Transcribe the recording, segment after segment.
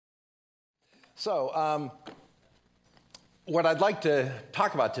What I'd like to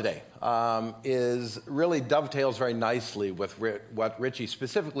talk about today is really dovetails very nicely with what Richie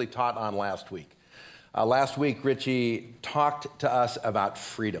specifically taught on last week. Last week, Richie talked to us about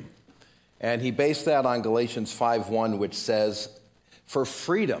freedom. And he based that on Galatians 5:1, which says, "For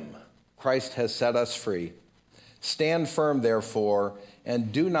freedom, Christ has set us free. Stand firm, therefore,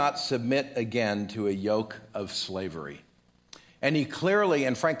 and do not submit again to a yoke of slavery." And he clearly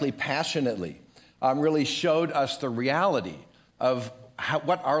and frankly passionately really showed us the reality of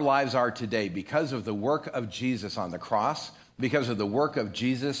what our lives are today because of the work of Jesus on the cross, because of the work of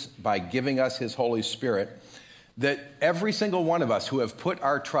Jesus by giving us his Holy Spirit, that every single one of us who have put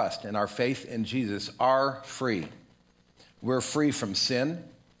our trust and our faith in Jesus are free. We're free from sin.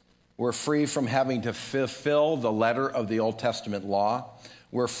 We're free from having to fulfill the letter of the Old Testament law.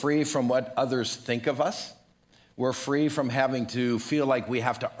 We're free from what others think of us. We're free from having to feel like we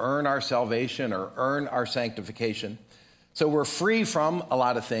have to earn our salvation or earn our sanctification. So we're free from a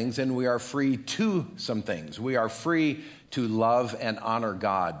lot of things, and we are free to some things. We are free to love and honor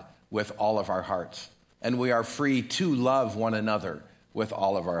God with all of our hearts. And we are free to love one another with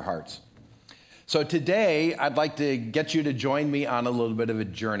all of our hearts. So today, I'd like to get you to join me on a little bit of a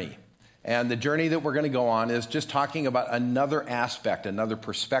journey. And the journey that we're going to go on is just talking about another aspect, another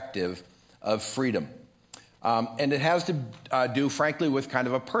perspective of freedom. And it has to do, frankly, with kind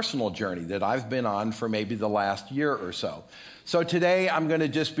of a personal journey that I've been on for maybe the last year or so. So today I'm going to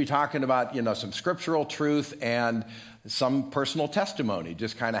just be talking about, some scriptural truth and some personal testimony,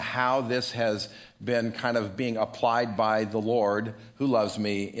 just kind of how this has been kind of being applied by the Lord who loves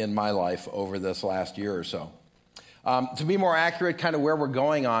me in my life over this last year or so. To be more accurate, kind of where we're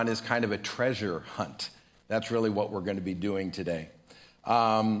going on is kind of a treasure hunt. That's really what we're going to be doing today.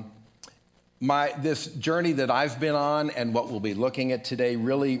 This journey that I've been on and what we'll be looking at today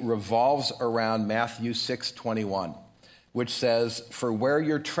really revolves around Matthew 6:21, which says, "For where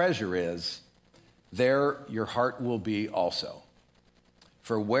your treasure is, there your heart will be also."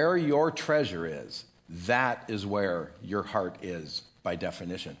 For where your treasure is, that is where your heart is, by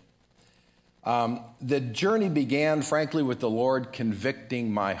definition. The journey began, frankly, with the Lord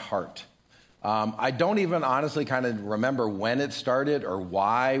convicting my heart. I don't even honestly kind of remember when it started or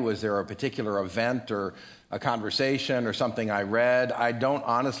why. Was there a particular event or a conversation or something I read? I don't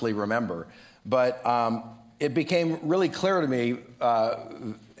honestly remember. But it became really clear to me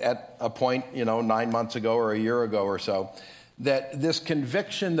at a point, 9 months ago or a year ago or so, that this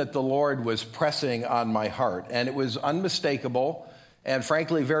conviction that the Lord was pressing on my heart, and it was unmistakable and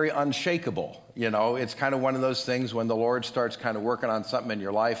frankly very unshakable. It's kind of one of those things when the Lord starts kind of working on something in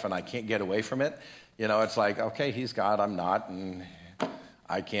your life and I can't get away from it. It's like, okay, he's God, I'm not, and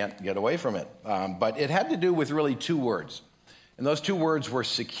I can't get away from it. But it had to do with really two words. And those two words were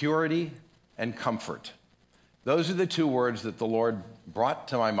security and comfort. Those are the two words that the Lord brought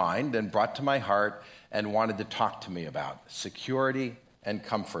to my mind and brought to my heart and wanted to talk to me about. Security and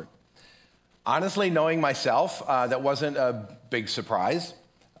comfort. Honestly, knowing myself, that wasn't a big surprise.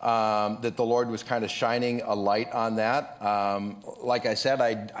 That the Lord was kind of shining a light on that. Like I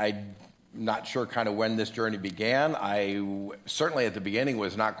said, I'm not sure kind of when this journey began. I certainly at the beginning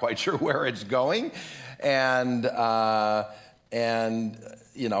was not quite sure where it's going. And so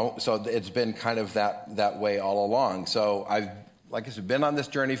it's been kind of that way all along. So I've, like I said, been on this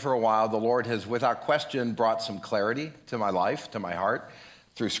journey for a while. The Lord has, without question, brought some clarity to my life, to my heart,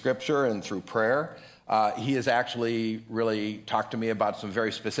 through Scripture and through prayer. He has actually really talked to me about some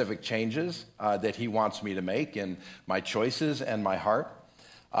very specific changes that he wants me to make in my choices and my heart.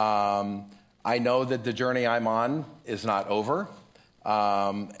 I know that the journey I'm on is not over,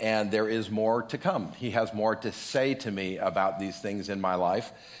 and there is more to come. He has more to say to me about these things in my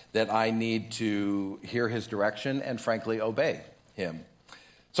life that I need to hear his direction and, frankly, obey him.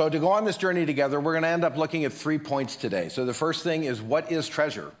 So to go on this journey together, we're going to end up looking at 3 points today. So the first thing is, what is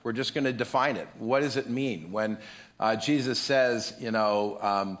treasure? We're just going to define it. What does it mean? When Jesus says,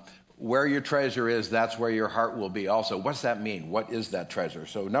 where your treasure is, that's where your heart will be also. What's that mean? What is that treasure?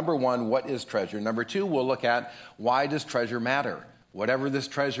 So number one, what is treasure? Number two, we'll look at, why does treasure matter? Whatever this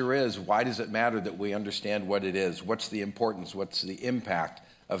treasure is, why does it matter that we understand what it is? What's the importance? What's the impact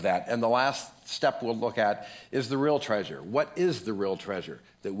of that? And the last step we'll look at is the real treasure. What is the real treasure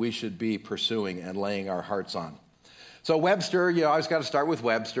that we should be pursuing and laying our hearts on? So Webster, you always got to start with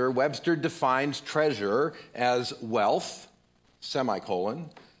Webster. Webster defines treasure as wealth,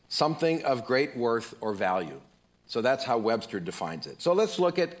 something of great worth or value. So that's how Webster defines it. So let's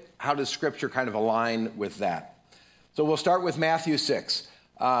look at how does Scripture kind of align with that. So we'll start with Matthew 6.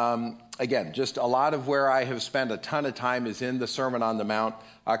 Again, just a lot of where I have spent a ton of time is in the Sermon on the Mount,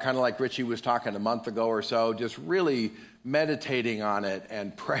 kind of like Richie was talking a month ago or so, just really meditating on it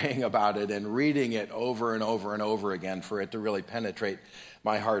and praying about it and reading it over and over and over again for it to really penetrate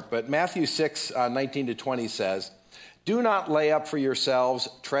my heart. But Matthew 6, 19 to 20 says, "Do not lay up for yourselves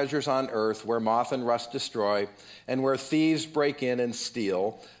treasures on earth where moth and rust destroy and where thieves break in and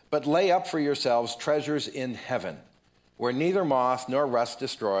steal, but lay up for yourselves treasures in heaven, where neither moth nor rust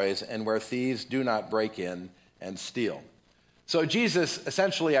destroys and where thieves do not break in and steal." So Jesus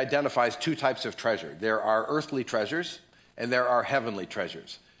essentially identifies two types of treasure. There are earthly treasures and there are heavenly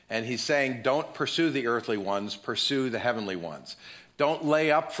treasures. And he's saying, don't pursue the earthly ones, pursue the heavenly ones. Don't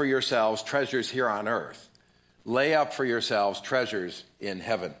lay up for yourselves treasures here on earth. Lay up for yourselves treasures in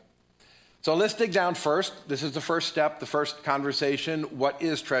heaven. So let's dig down first. This is the first step, the first conversation. What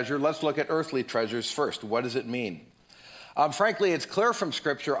is treasure? Let's look at earthly treasures first. What does it mean? Frankly, it's clear from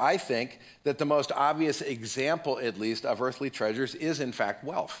Scripture, I think, that the most obvious example, at least, of earthly treasures is, in fact,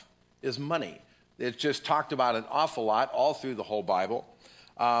 wealth, is money. It's just talked about an awful lot all through the whole Bible.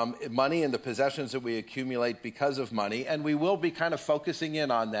 Money and the possessions that we accumulate because of money, and we will be kind of focusing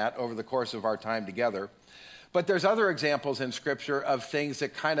in on that over the course of our time together. But there's other examples in Scripture of things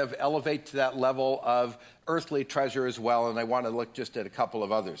that kind of elevate to that level of earthly treasure as well, and I want to look just at a couple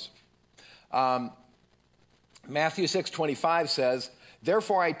of others. Matthew 6:25 says,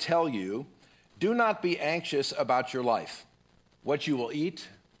 "Therefore I tell you, do not be anxious about your life, what you will eat,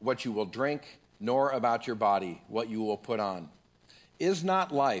 what you will drink, nor about your body, what you will put on. Is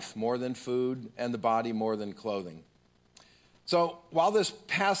not life more than food, and the body more than clothing?" So while this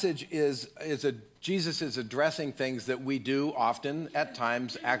passage Jesus is addressing things that we do often, at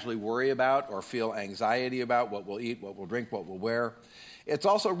times, actually worry about or feel anxiety about, what we'll eat, what we'll drink, what we'll wear, it's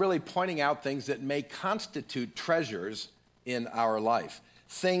also really pointing out things that may constitute treasures in our life,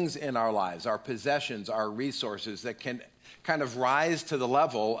 things in our lives, our possessions, our resources that can kind of rise to the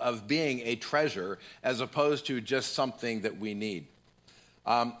level of being a treasure as opposed to just something that we need.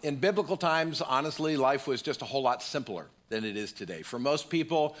 In biblical times, honestly, life was just a whole lot simpler than it is today. For most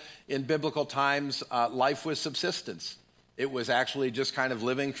people in biblical times, life was subsistence. It was actually just kind of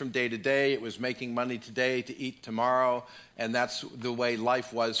living from day to day. It was making money today to eat tomorrow, and that's the way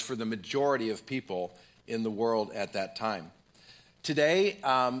life was for the majority of people in the world at that time. Today,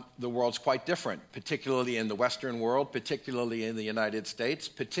 the world's quite different, particularly in the Western world, particularly in the United States,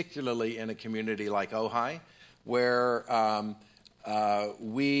 particularly in a community like Ojai, where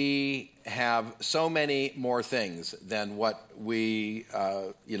we have so many more things than what we,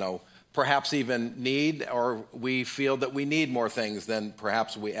 perhaps even need, or we feel that we need more things than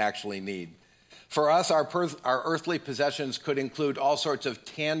perhaps we actually need. For us, our earthly possessions could include all sorts of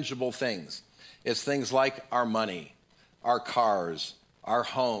tangible things. It's things like our money, our cars, our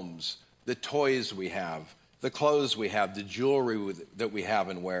homes, the toys we have, the clothes we have, the jewelry that we have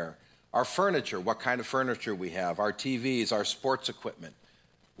and wear, our furniture, what kind of furniture we have, our TVs, our sports equipment.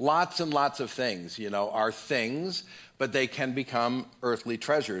 Lots and lots of things, are things, but they can become earthly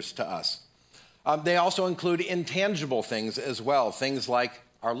treasures to us. They also include intangible things as well, things like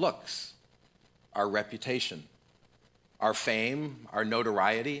our looks, our reputation, our fame, our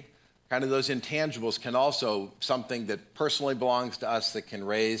notoriety. Kind of those intangibles can also something that personally belongs to us that can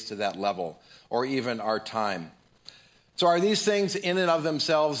raise to that level, or even our time. So are these things in and of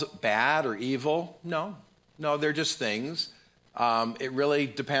themselves bad or evil? No, they're just things. It really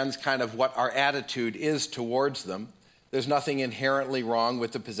depends kind of what our attitude is towards them. There's nothing inherently wrong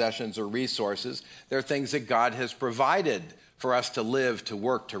with the possessions or resources. They're things that God has provided for us to live, to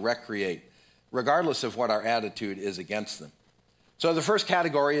work, to recreate, regardless of what our attitude is against them. So the first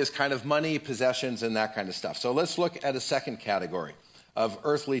category is kind of money, possessions, and that kind of stuff. So let's look at a second category of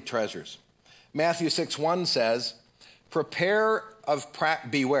earthly treasures. Matthew 6:1 says, beware of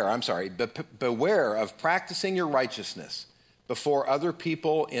practicing your righteousness before other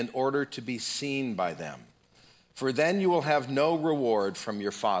people in order to be seen by them. For then you will have no reward from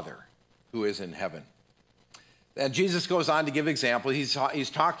your Father who is in heaven. And Jesus goes on to give example. He's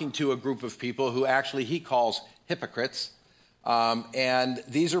talking to a group of people who actually he calls hypocrites. And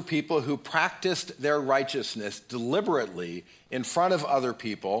these are people who practiced their righteousness deliberately in front of other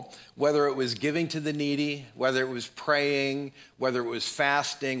people, whether it was giving to the needy, whether it was praying, whether it was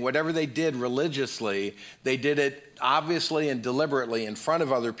fasting, whatever they did religiously, they did it obviously and deliberately in front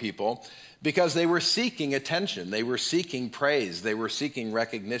of other people because they were seeking attention. They were seeking praise. They were seeking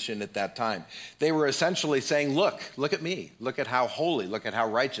recognition at that time. They were essentially saying, look at me. Look at how holy, look at how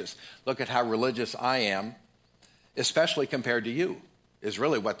righteous, look at how religious I am. Especially compared to you, is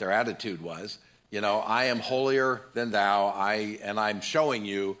really what their attitude was. I am holier than thou, and I'm showing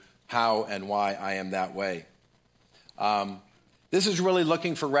you how and why I am that way. This is really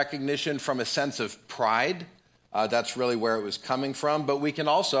looking for recognition from a sense of pride. That's really where it was coming from. But we can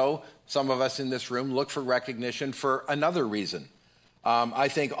also, some of us in this room, look for recognition for another reason. I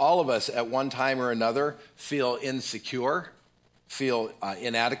think all of us at one time or another feel insecure, feel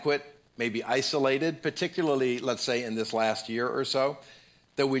inadequate, maybe isolated, particularly, let's say, in this last year or so,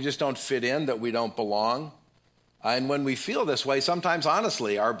 that we just don't fit in, that we don't belong. And when we feel this way, sometimes,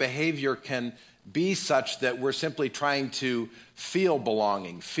 honestly, our behavior can be such that we're simply trying to feel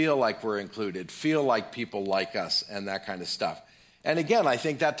belonging, feel like we're included, feel like people like us, and that kind of stuff. And again, I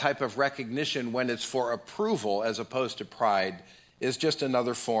think that type of recognition, when it's for approval as opposed to pride, is just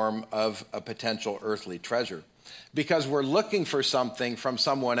another form of a potential earthly treasure. Because we're looking for something from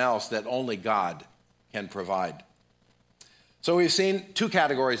someone else that only God can provide. So we've seen two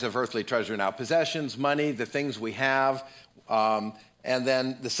categories of earthly treasure now: possessions, money, the things we have, and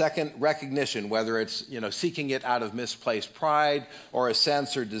then the second, recognition, whether it's seeking it out of misplaced pride or a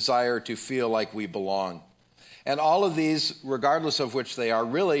sense or desire to feel like we belong. And all of these, regardless of which they are,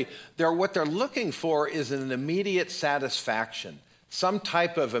 really, what they're looking for is an immediate satisfaction, some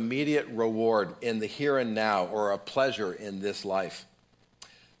type of immediate reward in the here and now, or a pleasure in this life.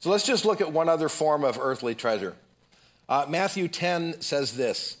 So let's just look at one other form of earthly treasure. Matthew 10 says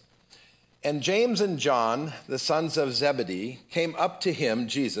this: "And James and John, the sons of Zebedee, came up to him,"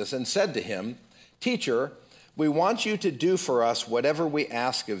 Jesus, "and said to him, 'Teacher, we want you to do for us whatever we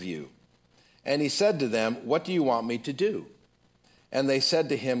ask of you.' And he said to them, 'What do you want me to do?' And they said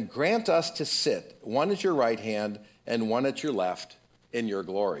to him, 'Grant us to sit, one at your right hand and one at your left, in your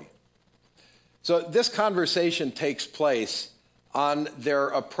glory.'" So this conversation takes place on their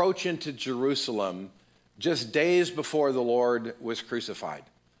approach into Jerusalem just days before the Lord was crucified.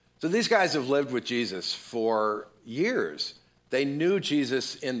 So these guys have lived with Jesus for years. They knew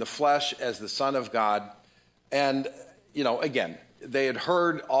Jesus in the flesh as the Son of God. And, again, they had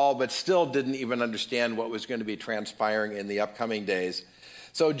heard all, but still didn't even understand what was going to be transpiring in the upcoming days.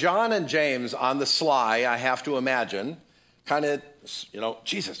 So John and James, on the sly, I have to imagine, kind of,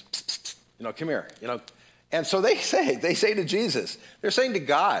 "Jesus, come here, And so they say to Jesus, they're saying to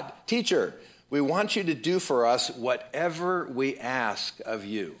God, "Teacher, we want you to do for us whatever we ask of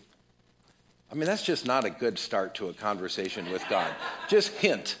you." I mean, that's just not a good start to a conversation with God. Just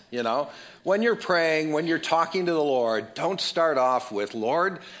hint, When you're praying, when you're talking to the Lord, don't start off with,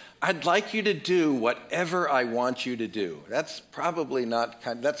 "Lord, I'd like you to do whatever I want you to do." That's probably not,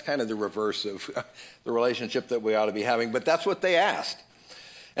 that's kind of the reverse of the relationship that we ought to be having, but that's what they asked.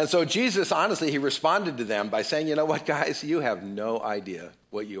 And so Jesus, honestly, he responded to them by saying, "You know what, guys? You have no idea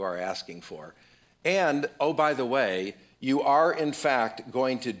what you are asking for. And, oh, by the way, you are, in fact,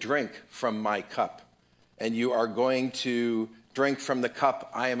 going to drink from my cup. And you are going to drink from the cup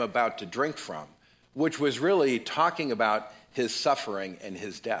I am about to drink from," which was really talking about his suffering and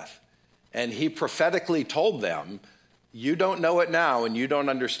his death. And he prophetically told them, "You don't know it now and you don't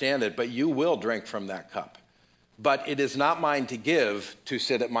understand it, but you will drink from that cup. But it is not mine to give, to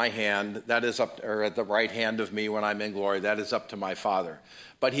sit at my hand. That is up, or at the right hand of me when I'm in glory. That is up to my Father."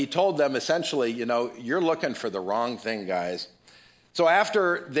 But he told them essentially, "You're looking for the wrong thing, guys." So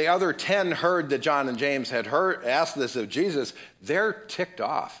after the other 10 heard that John and James had asked this of Jesus, they're ticked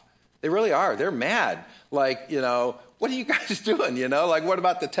off. They really are. They're mad. Like, what are you guys doing? What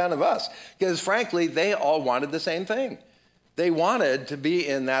about the 10 of us? Because frankly, they all wanted the same thing. They wanted to be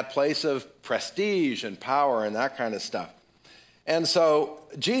in that place of prestige and power and that kind of stuff. And so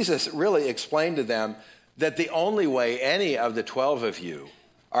Jesus really explained to them that the only way any of the 12 of you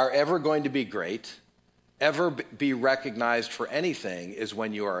are ever going to be great, ever be recognized for anything, is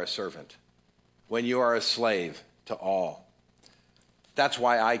when you are a servant, when you are a slave to all. That's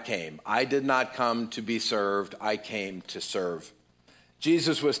why I came. I did not come to be served. I came to serve.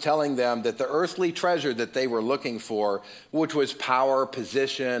 Jesus was telling them that the earthly treasure that they were looking for, which was power,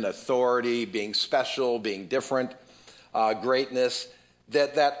 position, authority, being special, being different, greatness,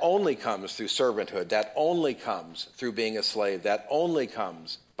 that only comes through servanthood, that only comes through being a slave, that only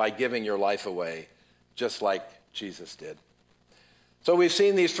comes by giving your life away, just like Jesus did. So we've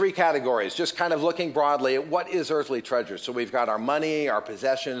seen these three categories, just kind of looking broadly at what is earthly treasure. So we've got our money, our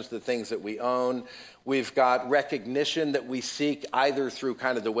possessions, the things that we own. We've got recognition that we seek either through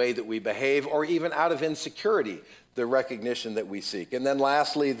kind of the way that we behave or even out of insecurity, the recognition that we seek. And then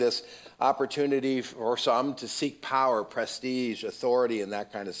lastly, this opportunity for some to seek power, prestige, authority, and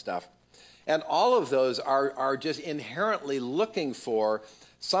that kind of stuff. And all of those are just inherently looking for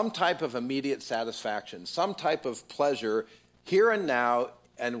some type of immediate satisfaction, some type of pleasure here and now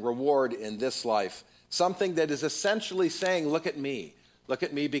and reward in this life. Something that is essentially saying, look at me. Look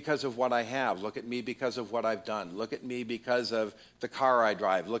at me because of what I have. Look at me because of what I've done. Look at me because of the car I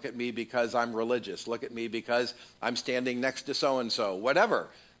drive. Look at me because I'm religious. Look at me because I'm standing next to so-and-so. Whatever.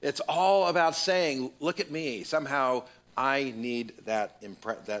 It's all about saying, look at me. Somehow I need that.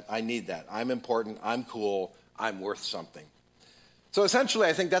 I need that. I'm important. I'm cool. I'm worth something. So essentially,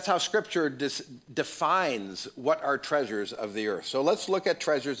 I think that's how Scripture defines what are treasures of the earth. So let's look at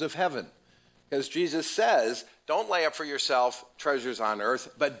treasures of heaven. Because Jesus says, don't lay up for yourself treasures on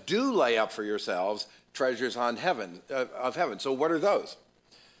earth, but do lay up for yourselves treasures of heaven. So what are those?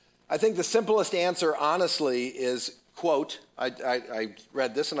 I think the simplest answer, honestly, is, quote, I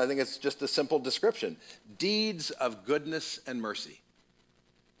read this and I think it's just a simple description. Deeds of goodness and mercy.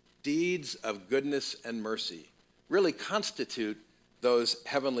 Deeds of goodness and mercy really constitute those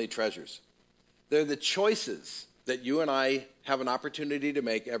heavenly treasures. They're the choices that you and I have an opportunity to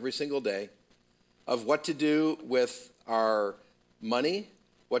make every single day of what to do with our money,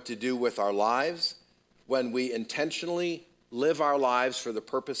 what to do with our lives, when we intentionally live our lives for the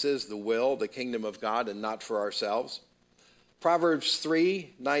purposes, the will, the kingdom of God, and not for ourselves. Proverbs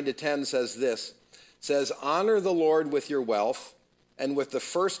 3, 9-10 says this, says, honor the Lord with your wealth and with the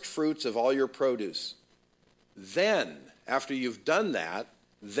first fruits of all your produce. Then, after you've done that,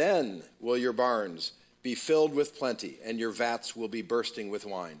 then will your barns be filled with plenty, and your vats will be bursting with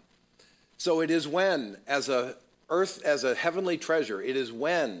wine. So it is when, as a heavenly treasure, it is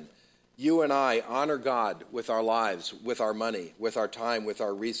when you and I honor God with our lives, with our money, with our time, with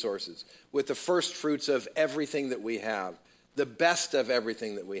our resources, with the first fruits of everything that we have, the best of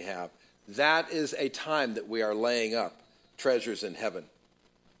everything that we have. That is a time that we are laying up treasures in heaven.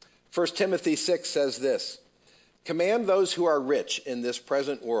 1 Timothy 6 says this, command those who are rich in this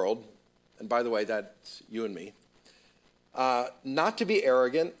present world, and by the way, that's you and me, not to be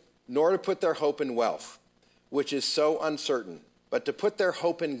arrogant, nor to put their hope in wealth, which is so uncertain, but to put their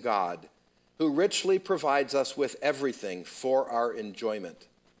hope in God, who richly provides us with everything for our enjoyment.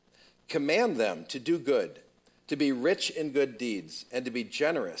 Command them to do good, to be rich in good deeds, and to be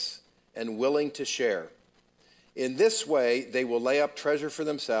generous and willing to share. In this way, they will lay up treasure for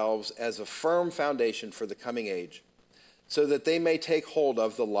themselves as a firm foundation for the coming age, so that they may take hold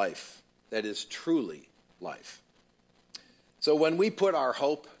of the life that is truly life. So when we put our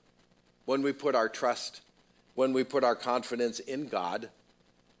hope, when we put our trust, when we put our confidence in God,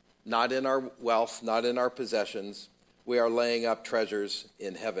 not in our wealth, not in our possessions, we are laying up treasures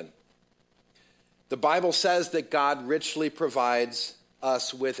in heaven. The Bible says that God richly provides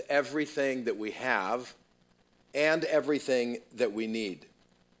us with everything that we have and everything that we need.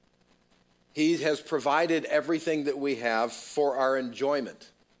 He has provided everything that we have for our enjoyment.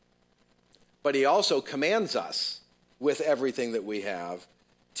 But he also commands us with everything that we have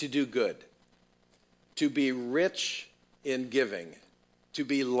to do good, to be rich in giving, to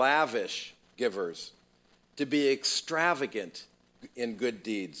be lavish givers, to be extravagant in good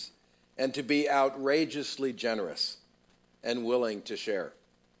deeds, and to be outrageously generous and willing to share.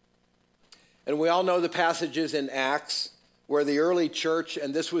 And we all know the passages in Acts where the early church,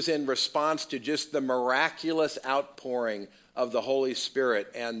 and this was in response to just the miraculous outpouring of the Holy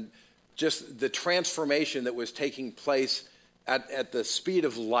Spirit and just the transformation that was taking place at the speed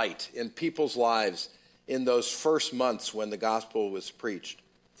of light in people's lives in those first months when the gospel was preached.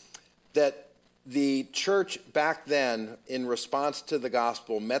 That the church back then, in response to the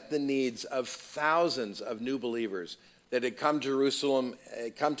gospel, met the needs of thousands of new believers that had come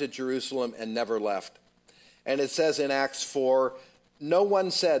to Jerusalem and never left. And it says in Acts 4, no one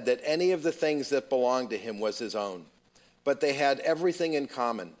said that any of the things that belonged to him was his own, but they had everything in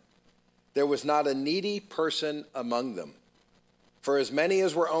common. There was not a needy person among them. For as many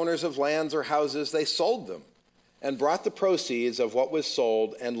as were owners of lands or houses, they sold them and brought the proceeds of what was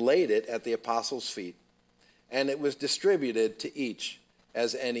sold and laid it at the apostles' feet. And it was distributed to each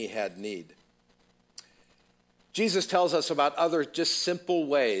as any had need. Jesus tells us about other just simple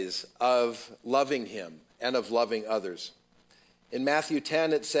ways of loving him and of loving others. In Matthew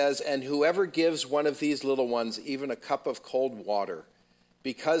 10, it says, and whoever gives one of these little ones even a cup of cold water,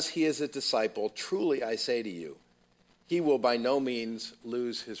 because he is a disciple, truly I say to you, he will by no means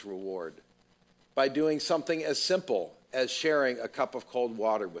lose his reward. By doing something as simple as sharing a cup of cold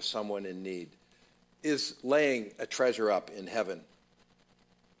water with someone in need is laying a treasure up in heaven.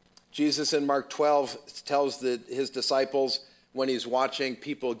 Jesus in Mark 12 tells his disciples when he's watching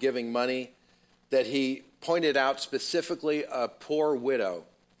people giving money that he pointed out specifically a poor widow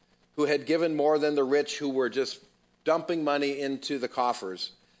who had given more than the rich who were just dumping money into the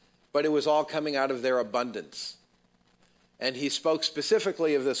coffers, but it was all coming out of their abundance. And he spoke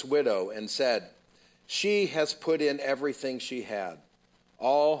specifically of this widow and said, "She has put in everything she had,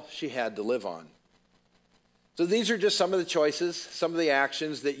 all she had to live on." So these are just some of the choices, some of the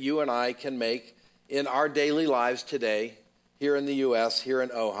actions that you and I can make in our daily lives today, here in the U.S., here in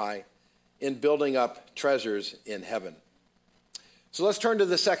Ojai, in building up treasures in heaven. So let's turn to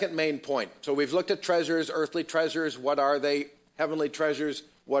the second main point. So we've looked at treasures, earthly treasures. What are they? Heavenly treasures,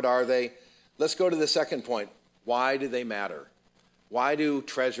 what are they? Let's go to the second point. Why do they matter? Why do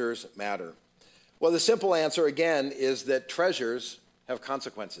treasures matter? Well, the simple answer, again, is that treasures have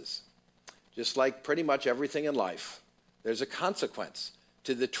consequences. Just like pretty much everything in life, there's a consequence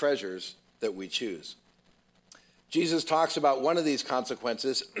to the treasures that we choose. Jesus talks about one of these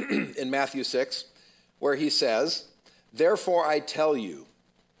consequences in Matthew 6, where he says, "Therefore I tell you,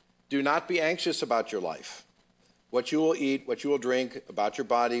 do not be anxious about your life. What you will eat, what you will drink, about your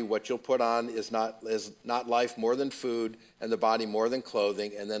body, what you'll put on is not life more than food, and the body more than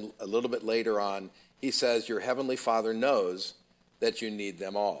clothing." And then a little bit later on, he says, "Your heavenly Father knows that you need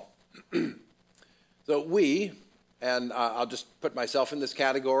them all." So we, and I'll just put myself in this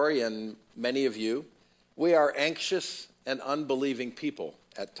category and many of you, we are anxious and unbelieving people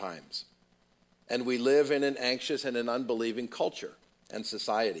at times. And we live in an anxious and an unbelieving culture and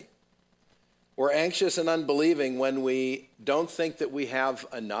society. We're anxious and unbelieving when we don't think that we have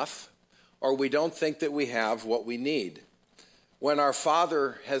enough, or we don't think that we have what we need. When our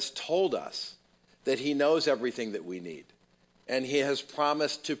Father has told us that he knows everything that we need, and he has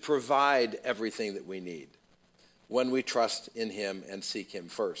promised to provide everything that we need when we trust in him and seek him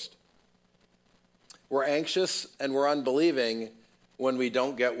first. We're anxious and we're unbelieving when we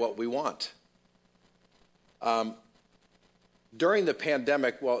don't get what we want. During the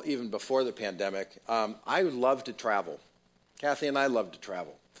pandemic, well, even before the pandemic, I love to travel. Kathy and I love to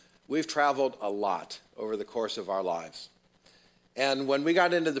travel. We've traveled a lot over the course of our lives. And when we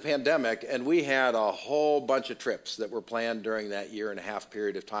got into the pandemic, and we had a whole bunch of trips that were planned during that year and a half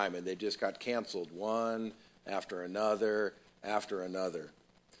period of time, and they just got canceled one after another after another.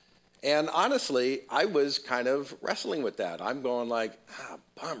 And honestly, I was kind of wrestling with that. I'm going like,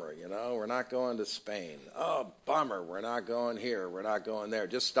 bummer, we're not going to Spain. Oh, bummer, we're not going here, we're not going there.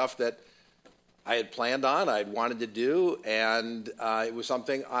 Just stuff that I had planned on, I'd wanted to do, and it was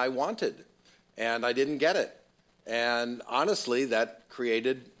something I wanted, and I didn't get it. And honestly, that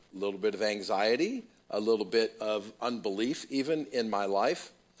created a little bit of anxiety, a little bit of unbelief even in my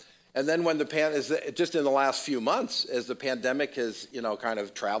life. And then when just in the last few months, as the pandemic has, kind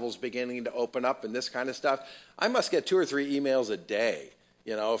of travel's beginning to open up and this kind of stuff, I must get 2 or 3 emails a day,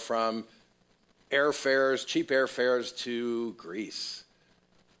 from airfares, cheap airfares to Greece,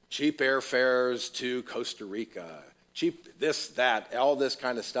 cheap airfares to Costa Rica, cheap this, that, all this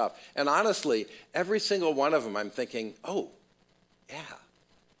kind of stuff. And honestly, every single one of them, I'm thinking, oh, yeah,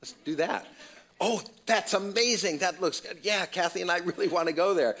 let's do that. Oh, that's amazing. That looks good. Yeah, Kathy and I really want to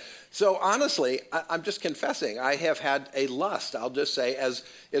go there. So honestly, I'm just confessing, I have had a lust. I'll just say, as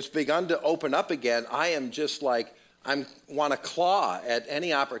it's begun to open up again, I am just like, I want to claw at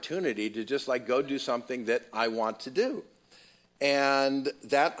any opportunity to just like go do something that I want to do. And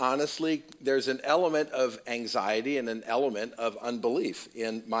that honestly, there's an element of anxiety and an element of unbelief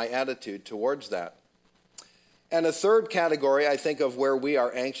in my attitude towards that. And a third category, I think, of where we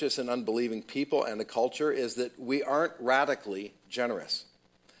are anxious and unbelieving people and a culture is that we aren't radically generous.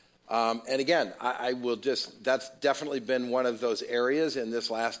 And again, I will that's definitely been one of those areas in this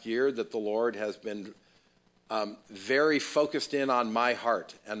last year that the Lord has been very focused in on my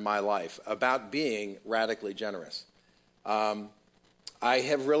heart and my life about being radically generous. I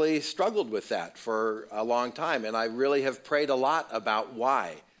have really struggled with that for a long time, and I really have prayed a lot about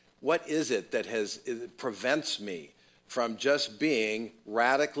why. What is it that prevents me from just being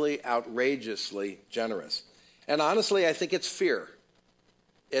radically, outrageously generous? And honestly, I think it's fear.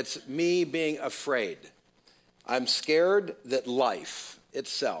 It's me being afraid. I'm scared that life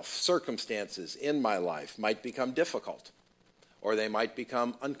itself, circumstances in my life, might become difficult, or they might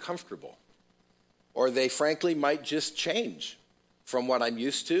become uncomfortable, or they frankly might just change from what I'm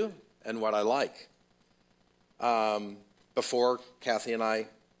used to and what I like. Before Kathy and I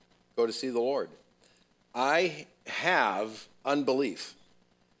go to see the Lord, I have unbelief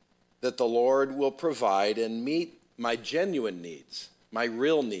that the Lord will provide and meet my genuine needs, my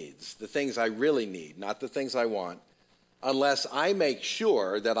real needs, the things I really need, not the things I want, unless I make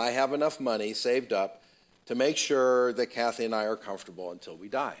sure that I have enough money saved up to make sure that Kathy and I are comfortable until we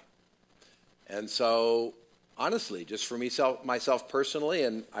die. And so, honestly, just for myself personally,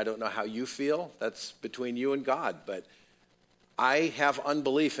 and I don't know how you feel, that's between you and God, but I have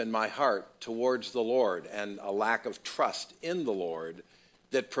unbelief in my heart towards the Lord and a lack of trust in the Lord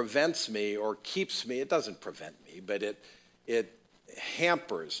that prevents me or keeps me. It doesn't prevent me, but it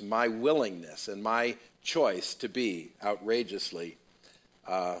hampers my willingness and my choice to be outrageously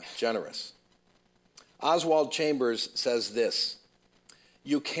generous. Oswald Chambers says this: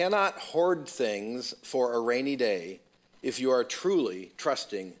 "You cannot hoard things for a rainy day if you are truly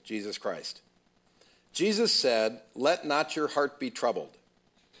trusting Jesus Christ. Jesus said, 'Let not your heart be troubled.'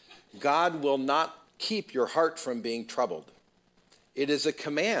 God will not keep your heart from being troubled. It is a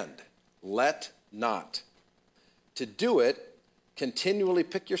command, let not. To do it, continually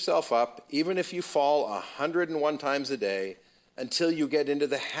pick yourself up, even if you fall 101 times a day, until you get into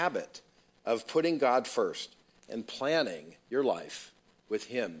the habit of putting God first and planning your life with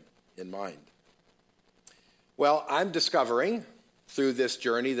Him in mind." Well, I'm discovering through this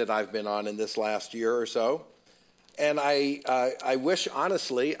journey that I've been on in this last year or so, and I wish,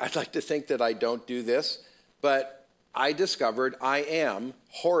 honestly, I'd like to think that I don't do this, but I discovered I am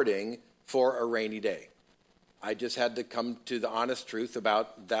hoarding for a rainy day. I just had to come to the honest truth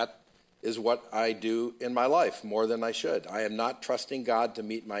about that is what I do in my life more than I should. I am not trusting God to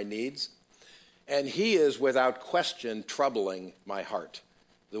meet my needs, and He is without question troubling my heart,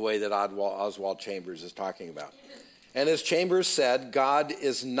 the way that Oswald Chambers is talking about. And as Chambers said, God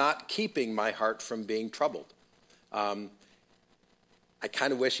is not keeping my heart from being troubled. I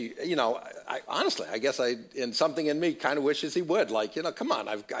kind of wish He, honestly, I guess something in me kind of wishes He would. Like, come on,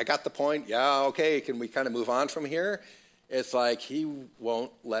 I got the point. Yeah, okay, can we kind of move on from here? It's like He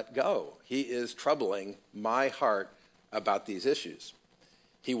won't let go. He is troubling my heart about these issues.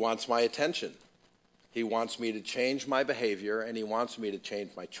 He wants my attention. He wants me to change my behavior, and He wants me to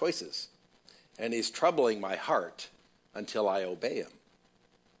change my choices. And He's troubling my heart until I obey Him.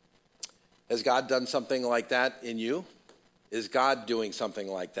 Has God done something like that in you? Is God doing something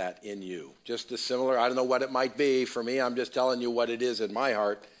like that in you? Just as similar, I don't know what it might be. For me, I'm just telling you what it is in my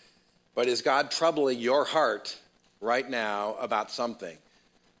heart. But is God troubling your heart right now about something?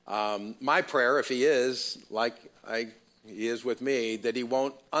 My prayer, if He is, He is with me, that He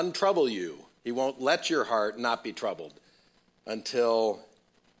won't untrouble you. He won't let your heart not be troubled until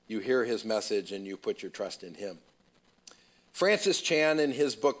you hear His message and you put your trust in Him. Francis Chan, in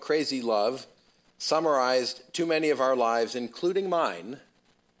his book Crazy Love, summarized too many of our lives, including mine,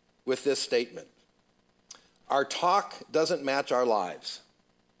 with this statement: "Our talk doesn't match our lives.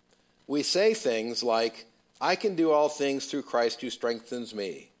 We say things like, 'I can do all things through Christ who strengthens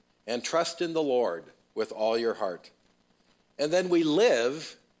me,' and 'trust in the Lord with all your heart.' And then we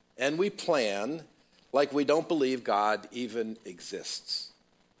live and we plan like we don't believe God even exists.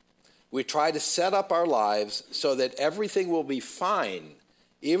 We try to set up our lives so that everything will be fine,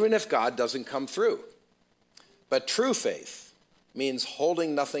 even if God doesn't come through. But true faith means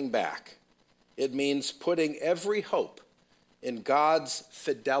holding nothing back. It means putting every hope in God's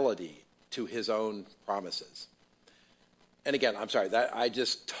fidelity to His own promises." And again, I'm sorry, that I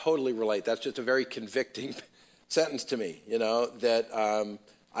just totally relate. That's just a very convicting sentence to me, that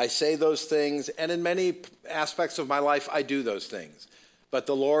I say those things, and in many aspects of my life, I do those things. But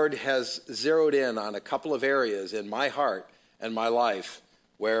the Lord has zeroed in on a couple of areas in my heart and my life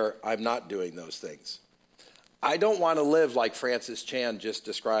where I'm not doing those things. I don't want to live like Francis Chan just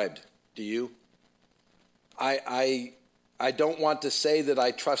described. Do you? I don't want to say that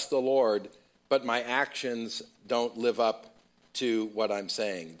I trust the Lord, but my actions don't live up to what I'm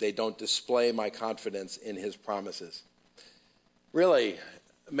saying. They don't display my confidence in His promises. Really,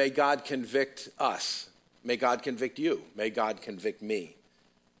 may God convict us. May God convict you. May God convict me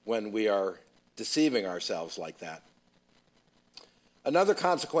when we are deceiving ourselves like that. Another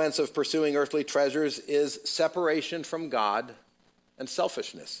consequence of pursuing earthly treasures is separation from God and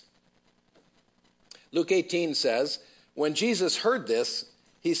selfishness. Luke 18 says, "When Jesus heard this,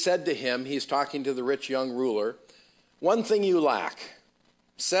 He said to him," He's talking to the rich young ruler, "One thing you lack.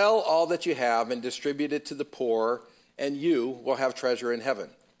 Sell all that you have and distribute it to the poor, and you will have treasure in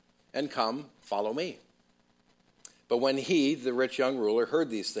heaven. And come, follow me." But when he, the rich young ruler, heard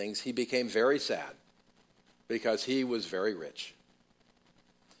these things, he became very sad because he was very rich.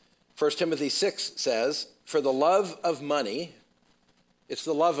 1 Timothy 6 says, "For the love of money," it's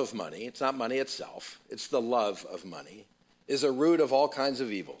the love of money, it's not money itself, it's the love of money, "is a root of all kinds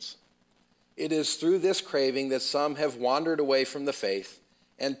of evils. It is through this craving that some have wandered away from the faith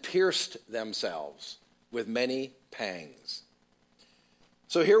and pierced themselves with many pangs."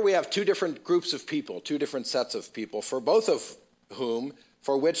 So here we have two different groups of people, two different sets of people, for both of whom,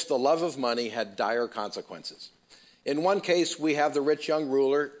 for which the love of money had dire consequences. In one case, we have the rich young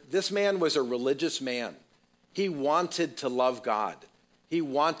ruler. This man was a religious man. He wanted to love God. He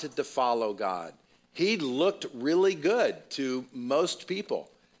wanted to follow God. He looked really good to most people.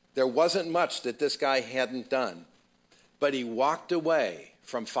 There wasn't much that this guy hadn't done. But he walked away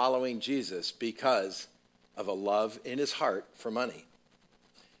from following Jesus because of a love in his heart for money.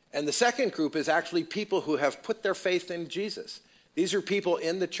 And the second group is actually people who have put their faith in Jesus. These are people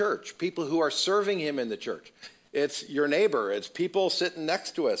in the church, people who are serving him in the church. It's your neighbor, it's people sitting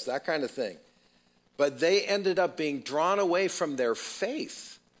next to us, that kind of thing. But they ended up being drawn away from their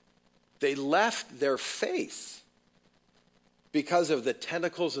faith. They left their faith because of the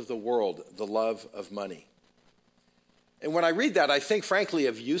tentacles of the world, the love of money. And when I read that, I think, frankly,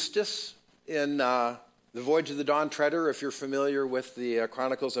 of Eustace in The Voyage of the Dawn Treader, if you're familiar with the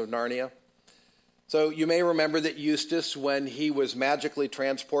Chronicles of Narnia. So you may remember that Eustace, when he was magically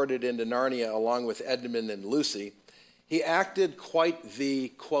transported into Narnia along with Edmund and Lucy, he acted quite the,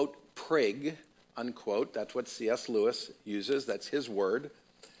 quote, prig, unquote. That's what C.S. Lewis uses. That's his word.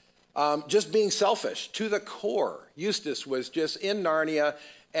 Just being selfish to the core. Eustace was just in Narnia,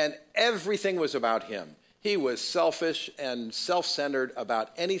 and everything was about him. He was selfish and self-centered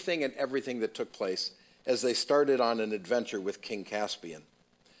about anything and everything that took place as they started on an adventure with King Caspian.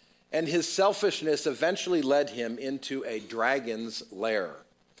 And his selfishness eventually led him into a dragon's lair.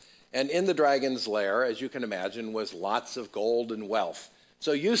 And in the dragon's lair, as you can imagine, was lots of gold and wealth.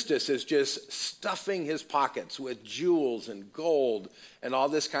 So Eustace is just stuffing his pockets with jewels and gold and all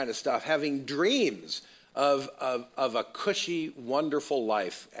this kind of stuff, having dreams of a cushy, wonderful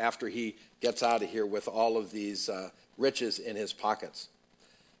life after he gets out of here with all of these riches in his pockets.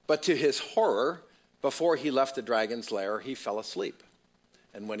 But to his horror, before he left the dragon's lair, he fell asleep.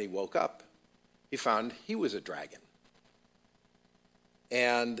 And when he woke up, he found he was a dragon.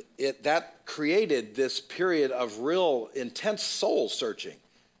 And that created this period of real intense soul searching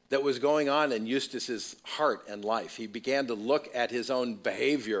that was going on in Eustace's heart and life. He began to look at his own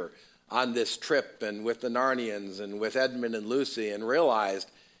behavior on this trip and with the Narnians and with Edmund and Lucy and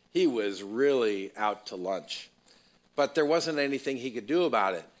realized he was really out to lunch. But there wasn't anything he could do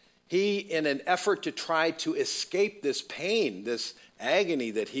about it. He, in an effort to try to escape this pain, this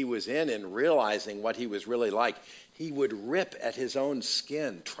agony that he was in realizing what he was really like, he would rip at his own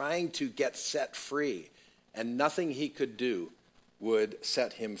skin, trying to get set free, and nothing he could do would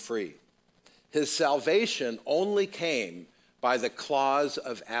set him free. His salvation only came by the claws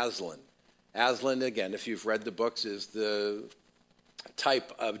of Aslan. Aslan, again, if you've read the books, is the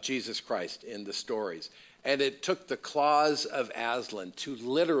type of Jesus Christ in the stories. And it took the claws of Aslan to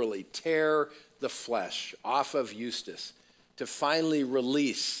literally tear the flesh off of Eustace to finally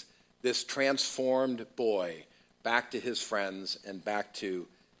release this transformed boy back to his friends and back to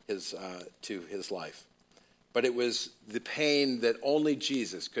his life. But it was the pain that only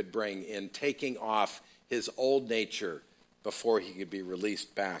Jesus could bring in taking off his old nature before he could be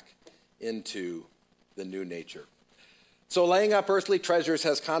released back into the new nature. So laying up earthly treasures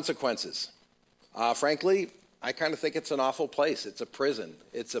has consequences. Frankly, I kind of think it's an awful place. It's a prison.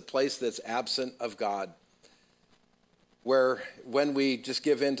 It's a place that's absent of God, where when we just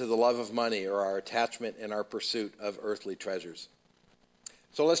give in to the love of money or our attachment in our pursuit of earthly treasures.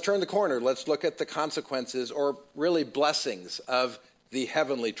 So let's turn the corner. Let's look at the consequences, or really blessings, of the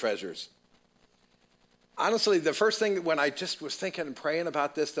heavenly treasures. Honestly, the first thing, when I just was thinking and praying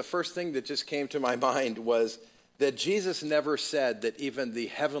about this, the first thing that just came to my mind was that Jesus never said that even the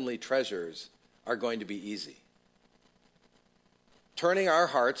heavenly treasures are going to be easy. Turning our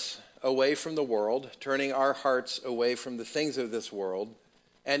hearts away from the world, turning our hearts away from the things of this world,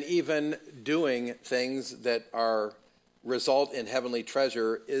 and even doing things that result in heavenly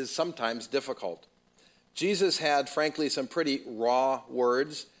treasure is sometimes difficult. Jesus had, frankly, some pretty raw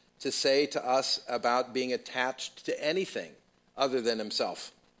words to say to us about being attached to anything other than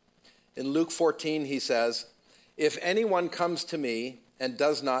himself. In Luke 14, he says, "If anyone comes to me and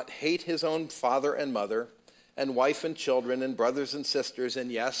does not hate his own father and mother, and wife and children, and brothers and sisters,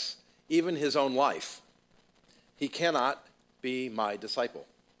 and yes, even his own life, he cannot be my disciple.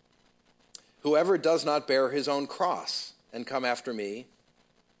 Whoever does not bear his own cross and come after me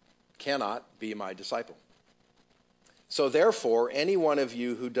cannot be my disciple. So therefore, any one of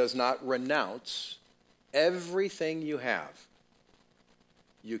you who does not renounce everything you have,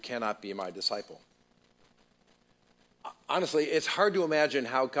 you cannot be my disciple." Honestly, it's hard to imagine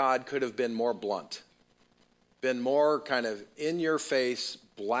how God could have been more blunt, been more kind of in your face,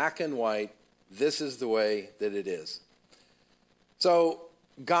 black and white. This is the way that it is. So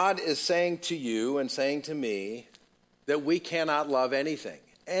God is saying to you and saying to me that we cannot love anything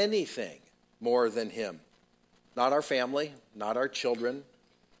more than him. Not our family, not our children,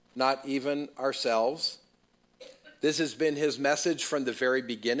 not even ourselves, This has been his message from the very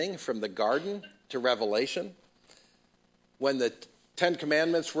beginning, from the garden to Revelation. When the Ten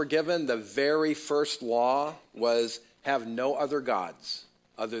Commandments were given, the very first law was, have no other gods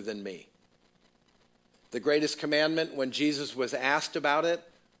other than me. The greatest commandment, when Jesus was asked about it,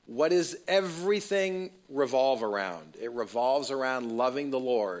 what does everything revolve around? It revolves around loving the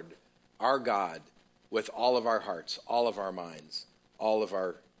Lord, our God, with all of our hearts, all of our minds, all of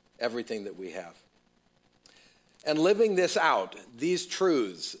everything that we have. And living this out, these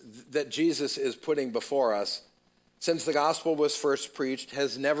truths that Jesus is putting before us, since the gospel was first preached,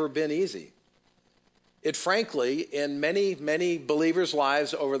 has never been easy. It frankly, in many, many believers'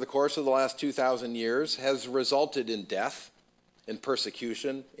 lives over the course of the last 2,000 years, has resulted in death, in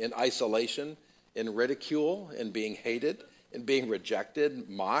persecution, in isolation, in ridicule, in being hated, in being rejected,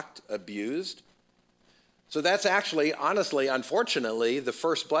 mocked, abused. So that's actually, honestly, unfortunately, the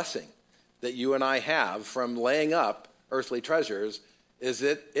first blessing that you and I have from laying up earthly treasures is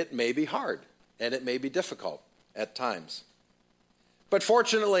that it may be hard and it may be difficult at times. But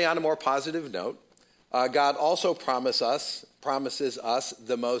fortunately, on a more positive note, God also promises us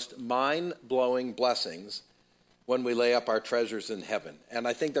the most mind-blowing blessings when we lay up our treasures in heaven. And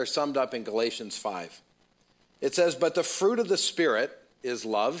I think they're summed up in Galatians 5. It says, but the fruit of the Spirit is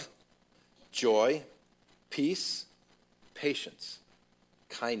love, joy, peace, patience,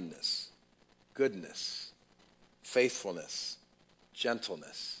 kindness, goodness, faithfulness,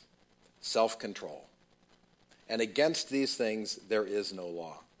 gentleness, self-control. And against these things there is no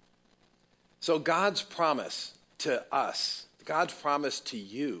law. So God's promise to us, God's promise to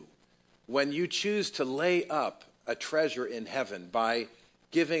you, when you choose to lay up a treasure in heaven by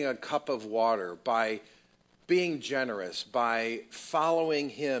giving a cup of water, by being generous, by following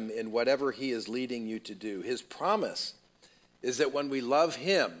him in whatever he is leading you to do, his promise is that when we love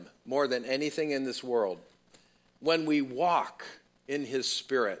him more than anything in this world, when we walk in his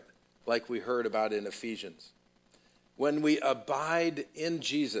Spirit, like we heard about in Ephesians, when we abide in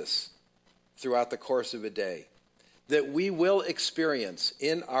Jesus throughout the course of a day, that we will experience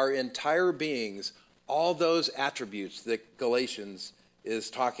in our entire beings all those attributes that Galatians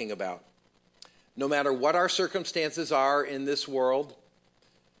is talking about. No matter what our circumstances are in this world,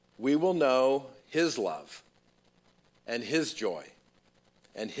 we will know his love and his joy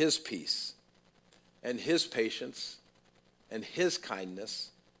and his peace and his patience and his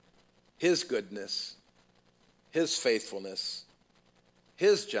kindness, his goodness, his faithfulness,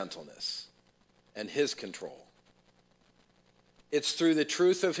 his gentleness, and his control. It's through the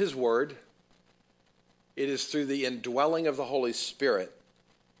truth of his word, it is through the indwelling of the Holy Spirit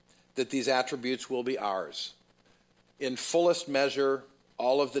that these attributes will be ours in fullest measure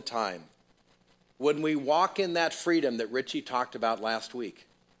all of the time. When we walk in that freedom that Richie talked about last week,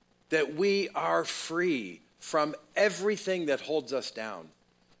 that we are free from everything that holds us down.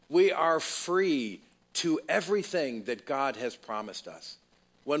 We are free to everything that God has promised us.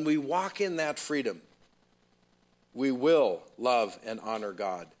 When we walk in that freedom, we will love and honor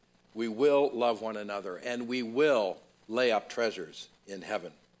God. We will love one another, and we will lay up treasures in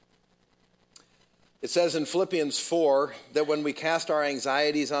heaven. It says in Philippians 4 that when we cast our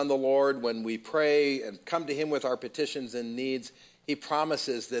anxieties on the Lord, when we pray and come to him with our petitions and needs, he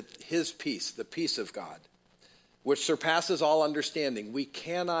promises that his peace, the peace of God, which surpasses all understanding, we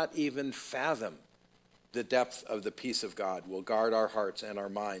cannot even fathom the depth of the peace of God, will guard our hearts and our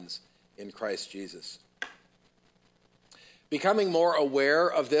minds in Christ Jesus. Becoming more aware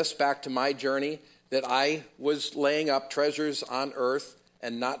of this, back to my journey, that I was laying up treasures on earth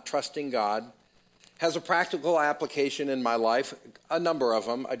and not trusting God, has a practical application in my life, a number of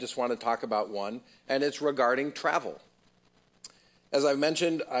them. I just want to talk about one, and it's regarding travel. As I've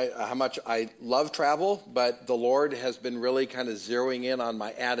mentioned, how much I love travel, but the Lord has been really kind of zeroing in on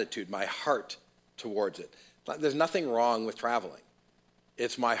my attitude, my heart towards it. There's nothing wrong with traveling.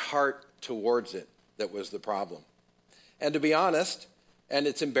 It's my heart towards it that was the problem. And to be honest, and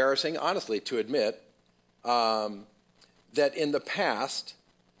it's embarrassing, honestly, to admit, that in the past,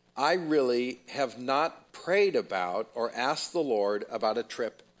 I really have not prayed about or asked the Lord about a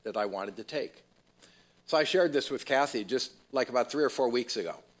trip that I wanted to take. So I shared this with Kathy just like about 3 or 4 weeks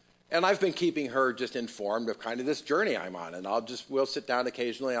ago. And I've been keeping her just informed of kind of this journey I'm on. And we'll sit down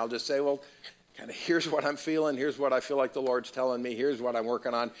occasionally, and I'll just say, well, kind of here's what I'm feeling, here's what I feel like the Lord's telling me, here's what I'm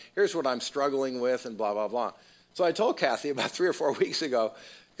working on, here's what I'm struggling with, and blah, blah, blah. So I told Kathy about 3 or 4 weeks ago,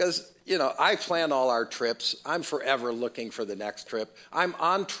 because, I plan all our trips. I'm forever looking for the next trip. I'm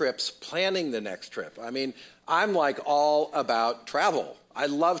on trips planning the next trip. I mean, I'm like all about travel. I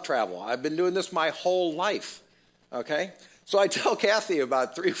love travel. I've been doing this my whole life, okay? So I tell Kathy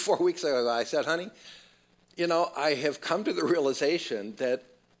about 3 or 4 weeks ago, I said, honey, I have come to the realization that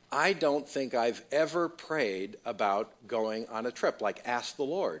I don't think I've ever prayed about going on a trip, like asked the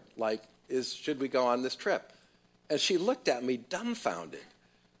Lord, like, should we go on this trip? And she looked at me dumbfounded.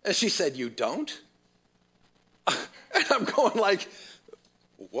 And she said, "You don't?" And I'm going like,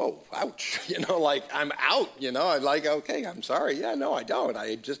 whoa, ouch, like I'm out, I'm like, okay, I'm sorry. Yeah, no, I don't.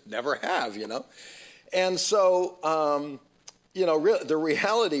 I just never have, And so, the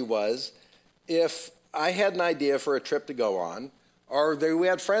reality was if I had an idea for a trip to go on, or we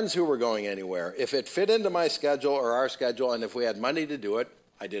had friends who were going anywhere, if it fit into my schedule or our schedule, and if we had money to do it,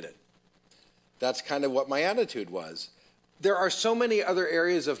 I did it. That's kind of what my attitude was. There are so many other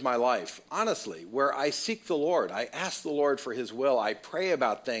areas of my life, honestly, where I seek the Lord. I ask the Lord for his will. I pray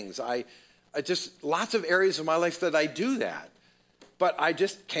about things. I just, lots of areas of my life that I do that. But I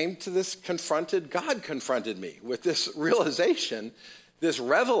just came to this God confronted me with this realization, this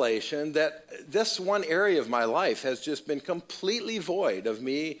revelation that this one area of my life has just been completely void of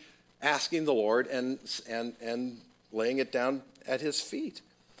me asking the Lord and laying it down at his feet.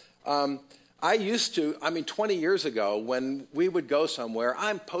 I used to, 20 years ago, when we would go somewhere,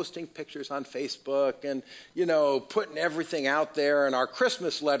 I'm posting pictures on Facebook and, putting everything out there, and our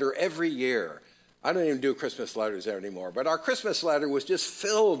Christmas letter every year. I don't even do Christmas letters anymore, but our Christmas letter was just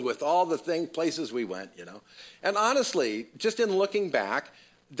filled with all the places we went, And honestly, just in looking back,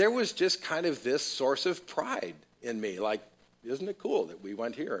 there was just kind of this source of pride in me, like, isn't it cool that we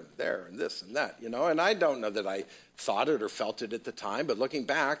went here and there and this and that, And I don't know that I thought it or felt it at the time, but looking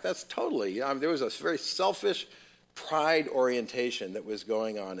back, that's totally, there was a very selfish pride orientation that was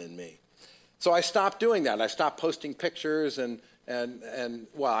going on in me. So I stopped doing that. I stopped posting pictures and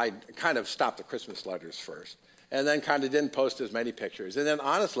I kind of stopped the Christmas letters first, and then kind of didn't post as many pictures. And then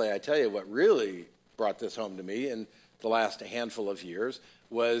honestly, I tell you what really brought this home to me in the last handful of years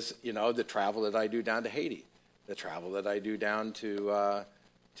was, the travel that I do down to Haiti. The travel that I do down to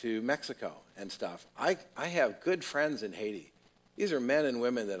Mexico and stuff. I have good friends in Haiti. These are men and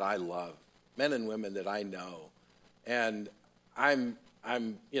women that I love, men and women that I know. And I'm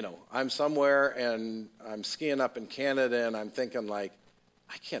somewhere and I'm skiing up in Canada and I'm thinking like,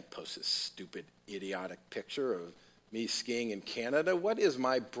 I can't post this stupid, idiotic picture of me skiing in Canada. What is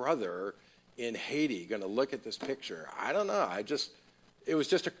my brother in Haiti going to look at this picture? I don't know. It was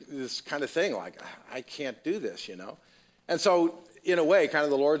just this kind of thing, like, I can't do this, And so, in a way, kind of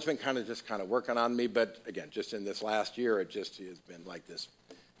the Lord's been kind of working on me, but again, just in this last year, it just has been like this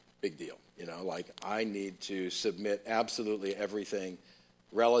big deal, like I need to submit absolutely everything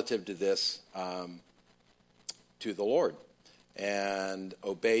relative to this to the Lord and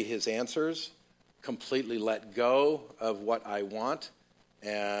obey his answers, completely let go of what I want,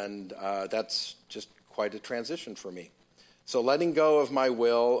 and that's just quite a transition for me. So letting go of my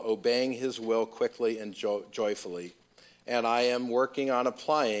will, obeying his will quickly and joyfully. And I am working on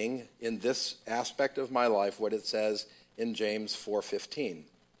applying in this aspect of my life what it says in James 4:15.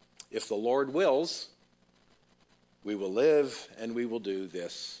 If the Lord wills, we will live and we will do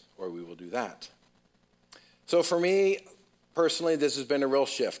this or we will do that. So for me, personally, this has been a real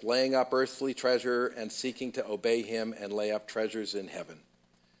shift, laying up earthly treasure and seeking to obey him and lay up treasures in heaven.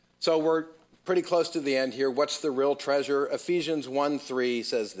 So we're pretty close to the end here. What's the real treasure? Ephesians 1:3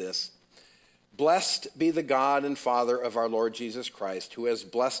 says this: Blessed be the God and Father of our Lord Jesus Christ, who has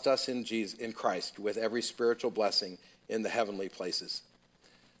blessed us in Christ with every spiritual blessing in the heavenly places.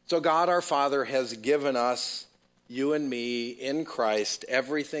 So God our Father has given us, you and me, in Christ,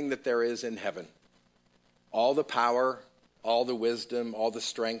 everything that there is in heaven. All the power, all the wisdom, all the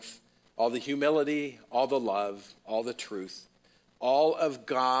strength, all the humility, all the love, all the truth. All of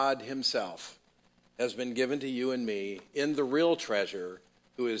God himself has been given to you and me in the real treasure,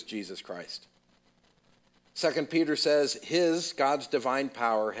 who is Jesus Christ. 2 Peter says, God's divine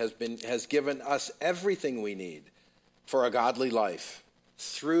power has given us everything we need for a godly life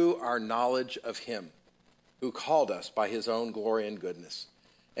through our knowledge of him who called us by his own glory and goodness.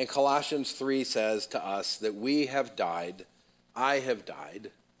 And Colossians 3 says to us that we have died, I have died,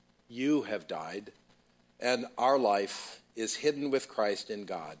 you have died, and our life is hidden with Christ in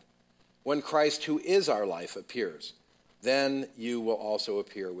God. When Christ, who is our life, appears, then you will also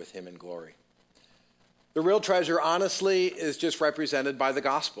appear with him in glory. The real treasure, honestly, is just represented by the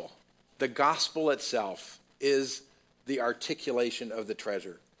gospel. The gospel itself is the articulation of the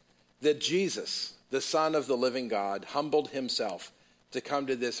treasure. That Jesus, the Son of the living God, humbled himself to come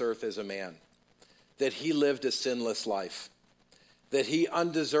to this earth as a man. That he lived a sinless life. That he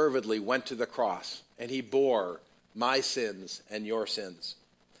undeservedly went to the cross and he bore my sins and your sins.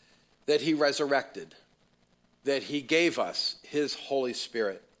 That he resurrected. That he gave us his Holy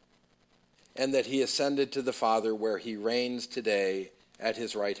Spirit. and that he ascended to the Father, where he reigns today at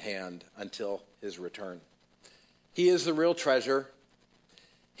his right hand until his return. He is the real treasure.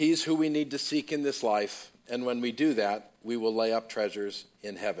 He's who we need to seek in this life, and when we do that, we will lay up treasures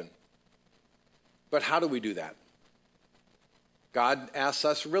in heaven. But how do we do that? God asks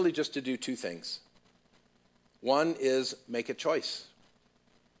us really just to do two things. One is make a choice.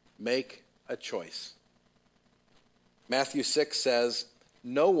 Make a choice. Matthew 6 says,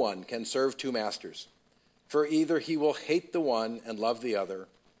 "No one can serve two masters, for either he will hate the one and love the other,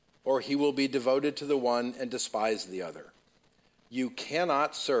 or he will be devoted to the one and despise the other. You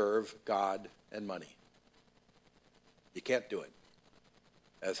cannot serve God and money." You can't do it.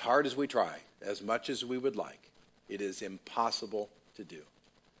 As hard as we try, as much as we would like, it is impossible to do.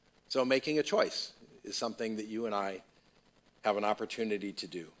 So making a choice is something that you and I have an opportunity to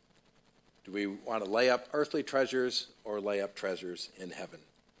do. Do we want to lay up earthly treasures or lay up treasures in heaven?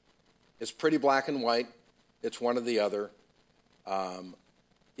 It's pretty black and white. It's one or the other.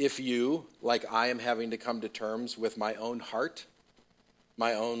 If you, like I am having to come to terms with my own heart,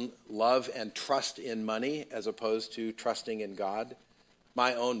 my own love and trust in money as opposed to trusting in God,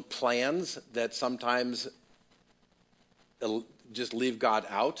 my own plans that sometimes just leave God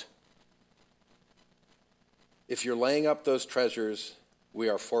out, if you're laying up those treasures, we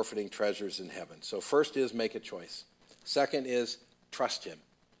are forfeiting treasures in heaven. So first is make a choice. Second is trust him.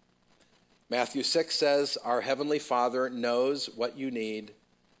 Matthew 6 says, our Heavenly Father knows what you need,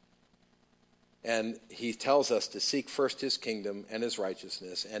 and he tells us to seek first his kingdom and his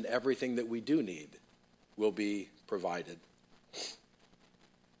righteousness, and everything that we do need will be provided.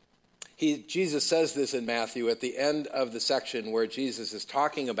 Jesus says this in Matthew at the end of the section where Jesus is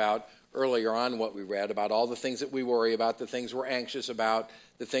talking about earlier on what we read about all the things that we worry about, the things we're anxious about,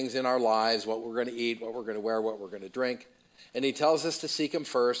 the things in our lives, what we're going to eat, what we're going to wear, what we're going to drink. And he tells us to seek him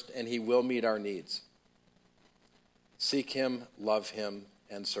first, and he will meet our needs. Seek him, love him,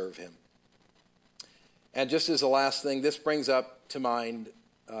 and serve him. And just as a last thing, this brings up to mind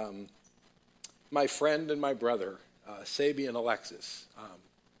my friend and my brother, Sabian Alexis.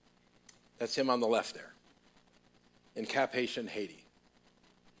 That's him on the left there, in Cap-Haitian, Haiti.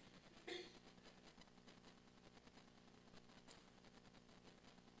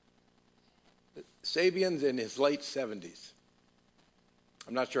 Sabian's in his late 70s.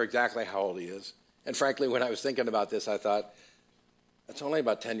 I'm not sure exactly how old he is. And frankly, when I was thinking about this, I thought, that's only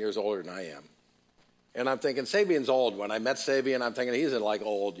about 10 years older than I am. And I'm thinking, Sabian's old. When I met Sabian, I'm thinking he's like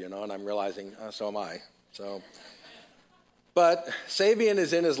old, and I'm realizing, so am I. But Sabian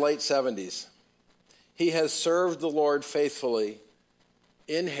is in his late 70s. He has served the Lord faithfully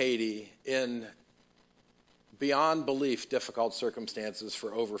in Haiti in beyond belief difficult circumstances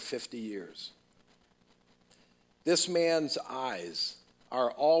for over 50 years. This man's eyes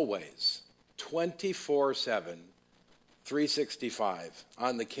are always 24/7, 365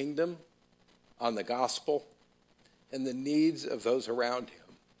 on the kingdom, on the gospel, and the needs of those around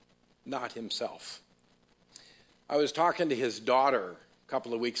him, not himself. I was talking to his daughter a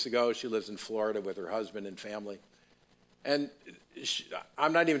couple of weeks ago. She lives in Florida with her husband and family. And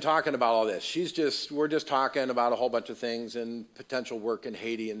I'm not even talking about all this. We're just talking about a whole bunch of things and potential work in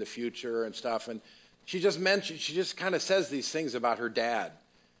Haiti in the future and stuff. And she just kind of says these things about her dad.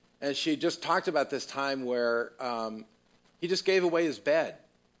 And she just talked about this time where he just gave away his bed.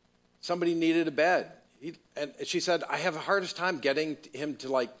 Somebody needed a bed. And she said, I have the hardest time getting him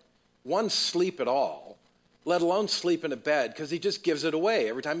to sleep at all, let alone sleep in a bed, because he just gives it away.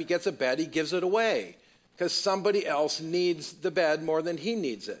 Every time he gets a bed, he gives it away because somebody else needs the bed more than he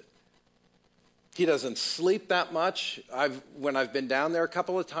needs it. He doesn't sleep that much. When I've been down there a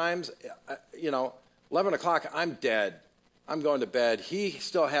couple of times, 11 o'clock, I'm dead. I'm going to bed. He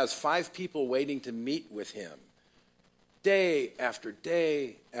still has 5 people waiting to meet with him day after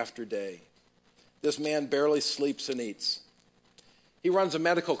day after day. This man barely sleeps and eats. He runs a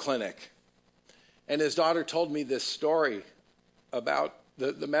medical clinic. And his daughter told me this story about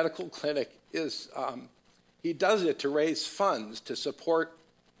the medical clinic he does it to raise funds to support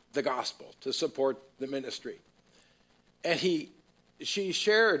the gospel, to support the ministry. And she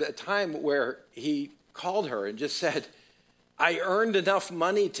shared a time where he called her and just said, I earned enough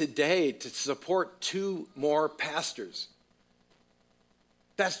money today to support 2 more pastors.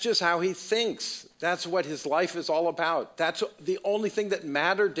 That's just how he thinks. That's what his life is all about. That's the only thing that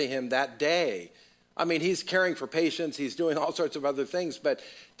mattered to him that day. I mean, he's caring for patients. He's doing all sorts of other things. But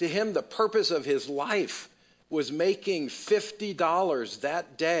to him, the purpose of his life was making $50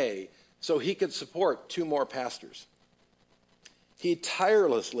 that day so he could support 2 more pastors. He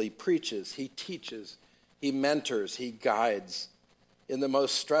tirelessly preaches. He teaches. He mentors. He guides. in the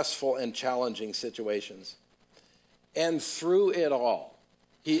most stressful and challenging situations. And through it all,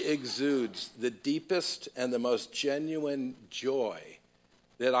 he exudes the deepest and the most genuine joy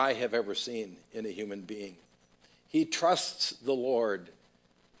that I have ever seen in a human being. He trusts the Lord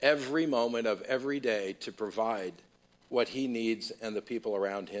every moment of every day to provide what he needs and the people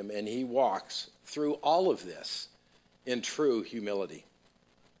around him, and he walks through all of this in true humility.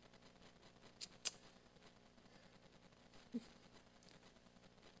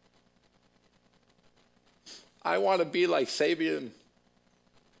 I want to be like Sabian.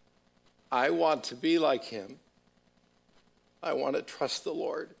 I want to be like him. I want to trust the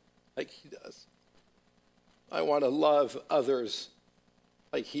Lord like he does. I want to love others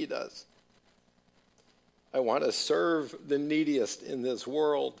like he does. I want to serve the neediest in this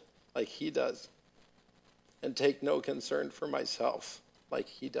world like he does, and take no concern for myself like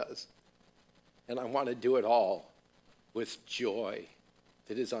he does. And I want to do it all with joy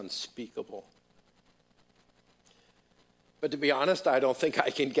that is unspeakable. But to be honest, I don't think I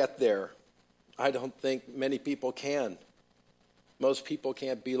can get there. I don't think many people can. Most people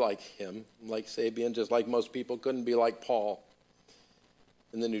can't be like him, like Sabian, just like most people couldn't be like Paul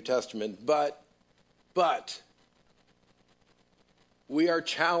in the New Testament. But we are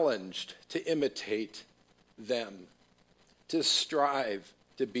challenged to imitate them, to strive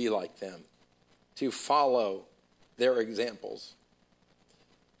to be like them, to follow their examples.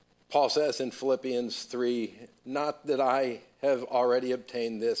 Paul says in Philippians 3, not that I have already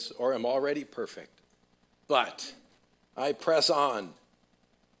obtained this or am already perfect, but I press on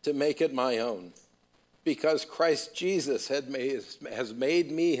to make it my own, because Christ Jesus has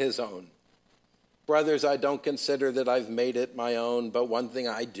made me his own. Brothers, I don't consider that I've made it my own, but one thing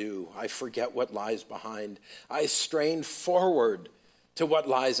I do, I forget what lies behind. I strain forward to what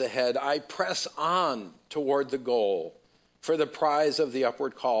lies ahead. I press on toward the goal for the prize of the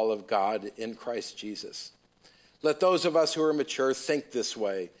upward call of God in Christ Jesus. Let those of us who are mature think this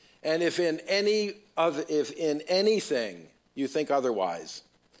way. And if in anything you think otherwise,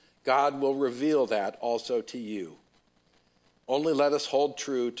 God will reveal that also to you. Only let us hold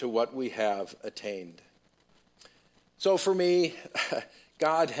true to what we have attained. So for me,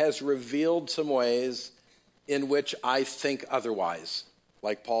 God has revealed some ways in which I think otherwise,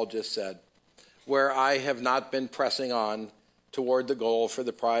 like Paul just said, where I have not been pressing on toward the goal for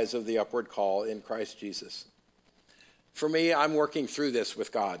the prize of the upward call in Christ Jesus. For me, I'm working through this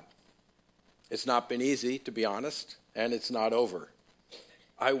with God. It's not been easy, to be honest, and it's not over.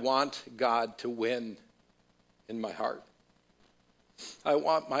 I want God to win in my heart. I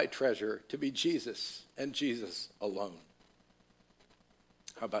want my treasure to be Jesus and Jesus alone.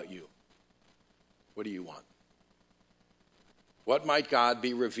 How about you? What do you want? What might God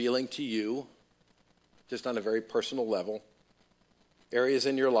be revealing to you, just on a very personal level? Areas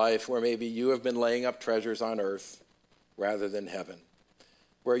in your life where maybe you have been laying up treasures on earth rather than heaven,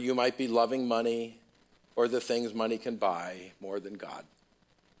 where you might be loving money or the things money can buy more than God.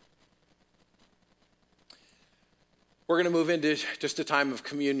 We're going to move into just a time of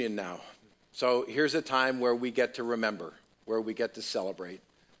communion now. So here's a time where we get to remember, where we get to celebrate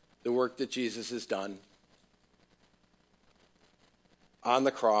the work that Jesus has done on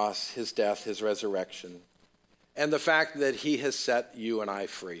the cross, his death, his resurrection, and the fact that he has set you and I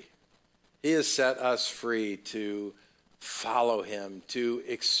free. He has set us free to follow him, to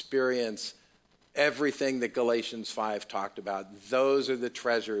experience everything that Galatians 5 talked about. Those are the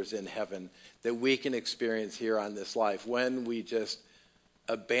treasures in heaven that we can experience here on this life when we just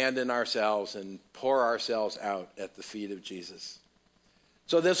abandon ourselves and pour ourselves out at the feet of Jesus.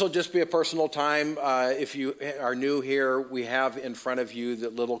 So this will just be a personal time. If you are new here, we have in front of you the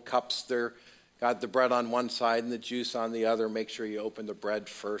little cups. They're got the bread on one side and the juice on the other. Make sure you open the bread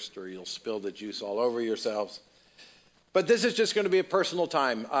first or you'll spill the juice all over yourselves. But this is just going to be a personal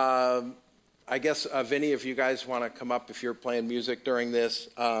time. I guess, Vinny, if you guys want to come up if you're playing music during this.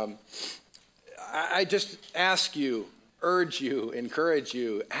 I just ask you, urge you, encourage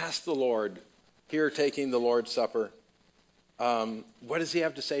you, ask the Lord, here taking the Lord's Supper, what does he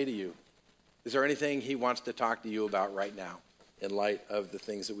have to say to you? Is there anything he wants to talk to you about right now in light of the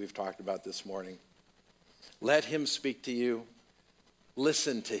things that we've talked about this morning? Let him speak to you.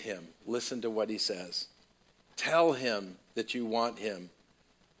 Listen to him. Listen to what he says. Tell him that you want him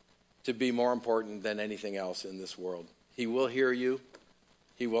to be more important than anything else in this world. He will hear you.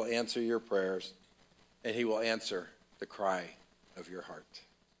 He will answer your prayers. And he will answer the cry of your heart.